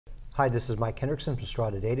Hi, this is Mike Hendrickson from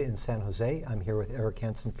Strata Data in San Jose. I'm here with Eric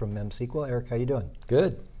Hanson from MemSQL. Eric, how you doing?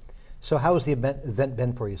 Good. So how has the event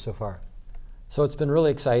been for you so far? So it's been really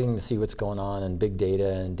exciting to see what's going on in big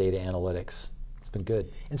data and data analytics. It's been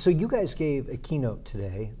good. And so you guys gave a keynote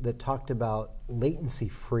today that talked about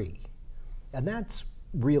latency-free, and that's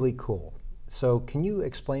really cool. So can you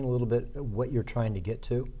explain a little bit what you're trying to get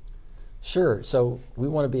to? Sure. So we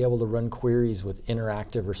want to be able to run queries with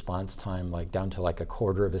interactive response time, like down to like a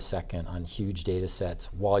quarter of a second on huge data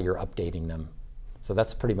sets while you're updating them. So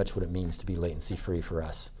that's pretty much what it means to be latency-free for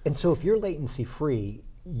us. And so if you're latency-free,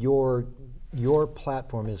 your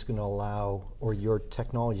platform is going to allow, or your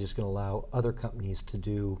technology is going to allow other companies to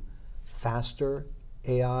do faster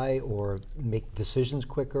AI or make decisions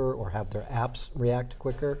quicker or have their apps react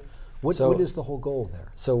quicker. What is the whole goal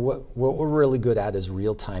there? So what we're really good at is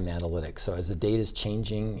real-time analytics. So as the data is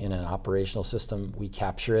changing in an operational system, we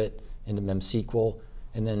capture it into MemSQL,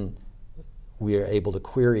 and then we are able to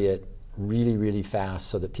query it really, really fast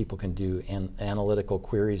so that people can do analytical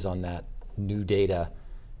queries on that new data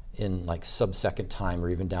in like sub-second time or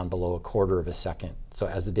even down below a quarter of a second. So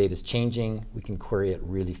as the data is changing, we can query it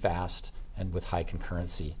really fast and with high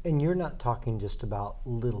concurrency. And you're not talking just about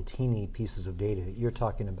little teeny pieces of data. You're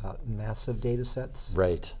talking about massive data sets?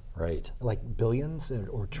 Right, right. Like billions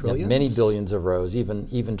or trillions? Yeah, many billions of rows,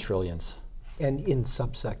 even trillions. And in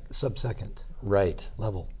sub-second right.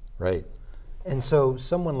 level? Right. And so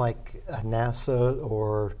someone like a NASA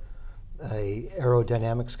or a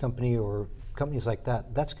aerodynamics company or companies like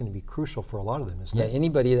that, that's going to be crucial for a lot of them, isn't it? Yeah,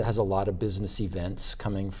 anybody that has a lot of business events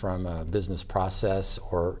coming from a business process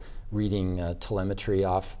or reading telemetry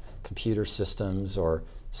off computer systems or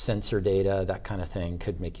sensor data, that kind of thing,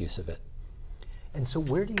 could make use of it. And so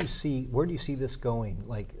where do you see this going?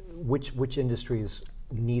 Like which industries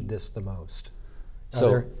need this the most?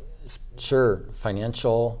 Sure,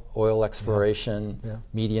 financial, oil exploration,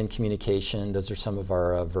 media and communication, those are some of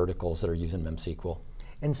our verticals that are using MemSQL.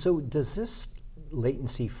 And so does this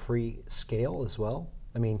latency-free scale as well?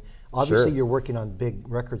 I mean, obviously Sure. You're working on big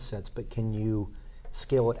record sets, but can you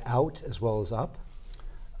scale it out as well as up?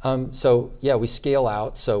 So yeah, we scale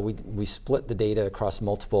out. So we split the data across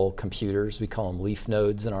multiple computers. We call them leaf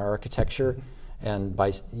nodes in our architecture. And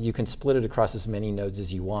you can split it across as many nodes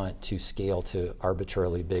as you want to scale to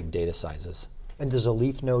arbitrarily big data sizes. And does a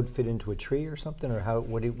leaf node fit into a tree or something, or how?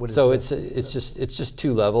 What is? So it's just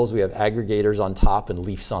two levels. We have aggregators on top and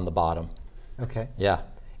leafs on the bottom. Okay. Yeah.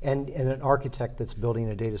 And an architect that's building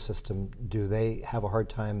a data system, do they have a hard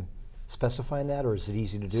time specifying that, or is it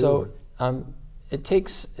easy to do? So it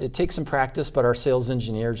takes some practice, but our sales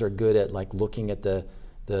engineers are good at like looking at the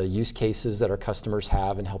use cases that our customers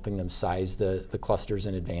have and helping them size the clusters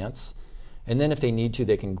in advance. And then if they need to,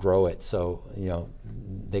 they can grow it. So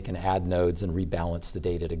they can add nodes and rebalance the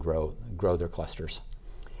data to grow their clusters.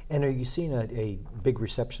 And are you seeing a big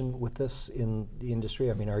reception with this in the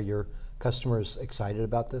industry? I mean, are your customers excited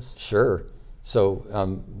about this? Sure. So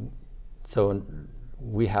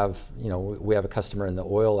we have a customer in the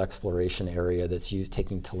oil exploration area that's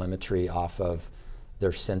taking telemetry off of their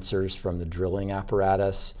sensors from the drilling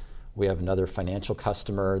apparatus. We have another financial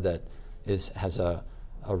customer that has a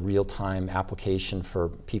real-time application for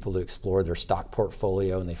people to explore their stock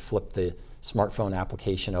portfolio, and they flip the smartphone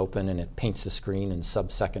application open and it paints the screen in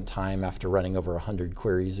sub-second time after running over 100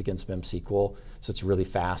 queries against MemSQL. So it's a really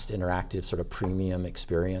fast, interactive, sort of premium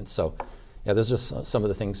experience. So yeah, those are some of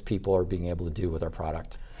the things people are being able to do with our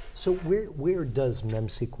product. So where does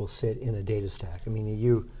MemSQL sit in a data stack? I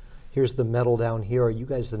mean, here's the metal down here. Are you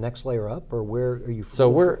guys the next layer up, or where are you? So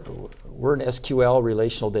we're an SQL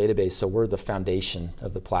relational database. So we're the foundation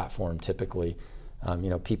of the platform. Typically,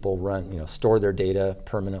 people store their data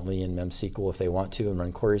permanently in MemSQL if they want to and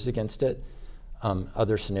run queries against it.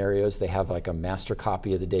 Other scenarios, they have like a master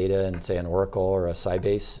copy of the data in, say, an Oracle or a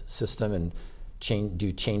Sybase system, and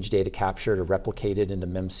do change data capture to replicate it into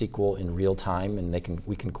MemSQL in real time, and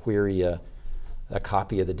we can query a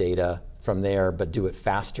copy of the data from there, but do it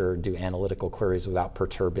faster, do analytical queries without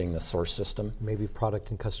perturbing the source system. Maybe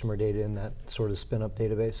product and customer data in that sort of spin-up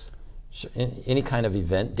database? Any kind of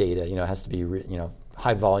event data, it has to be,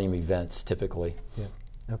 high volume events typically. Yeah,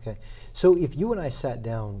 okay. So if you and I sat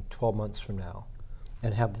down 12 months from now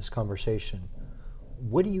and have this conversation,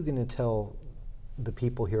 what are you going to tell the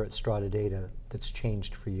people here at Strata Data that's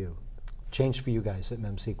changed for you guys at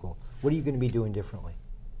MemSQL? What are you going to be doing differently?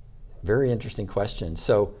 Very interesting question.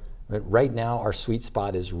 So right now our sweet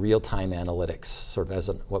spot is real-time analytics, sort of as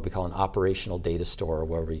what we call an operational data store,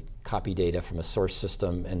 where we copy data from a source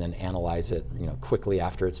system and then analyze it quickly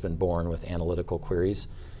after it's been born with analytical queries.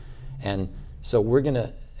 And so we're going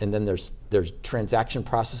to and then there's transaction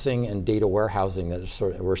processing and data warehousing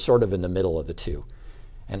that we're sort of in the middle of the two.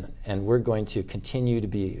 And we're going to continue to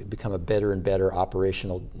become a better and better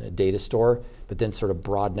operational data store, but then sort of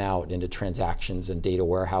broaden out into transactions and data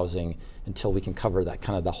warehousing until we can cover that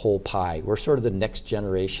kind of the whole pie. We're sort of the next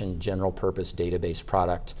generation general purpose database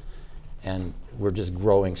product, and we're just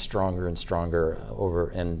growing stronger and stronger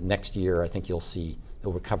and next year I think you'll see that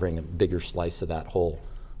we're covering a bigger slice of that whole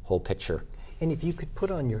picture. And if you could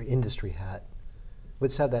put on your industry hat,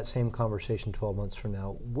 let's have that same conversation 12 months from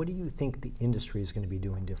now. What do you think the industry is going to be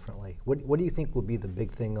doing differently? What do you think will be the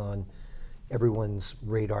big thing on everyone's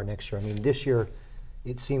radar next year? I mean, this year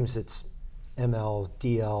it seems it's ML,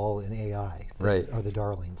 DL, and AI that are the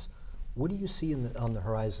darlings. What do you see on the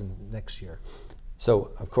horizon next year?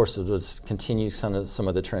 So, of course, it will continue some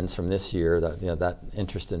of the trends from this year. That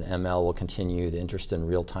interest in ML will continue. The interest in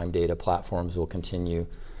real-time data platforms will continue,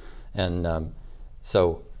 and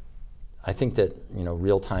so I think that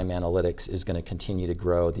real-time analytics is going to continue to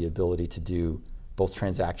grow. The ability to do both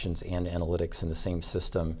transactions and analytics in the same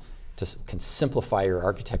system can simplify your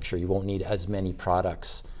architecture. You won't need as many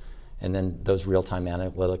products, and then those real-time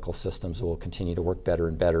analytical systems will continue to work better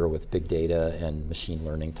and better with big data and machine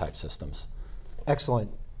learning type systems. Excellent.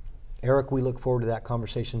 Eric, we look forward to that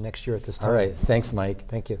conversation next year at this time. All right. Thanks, Mike.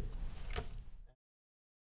 Thank you.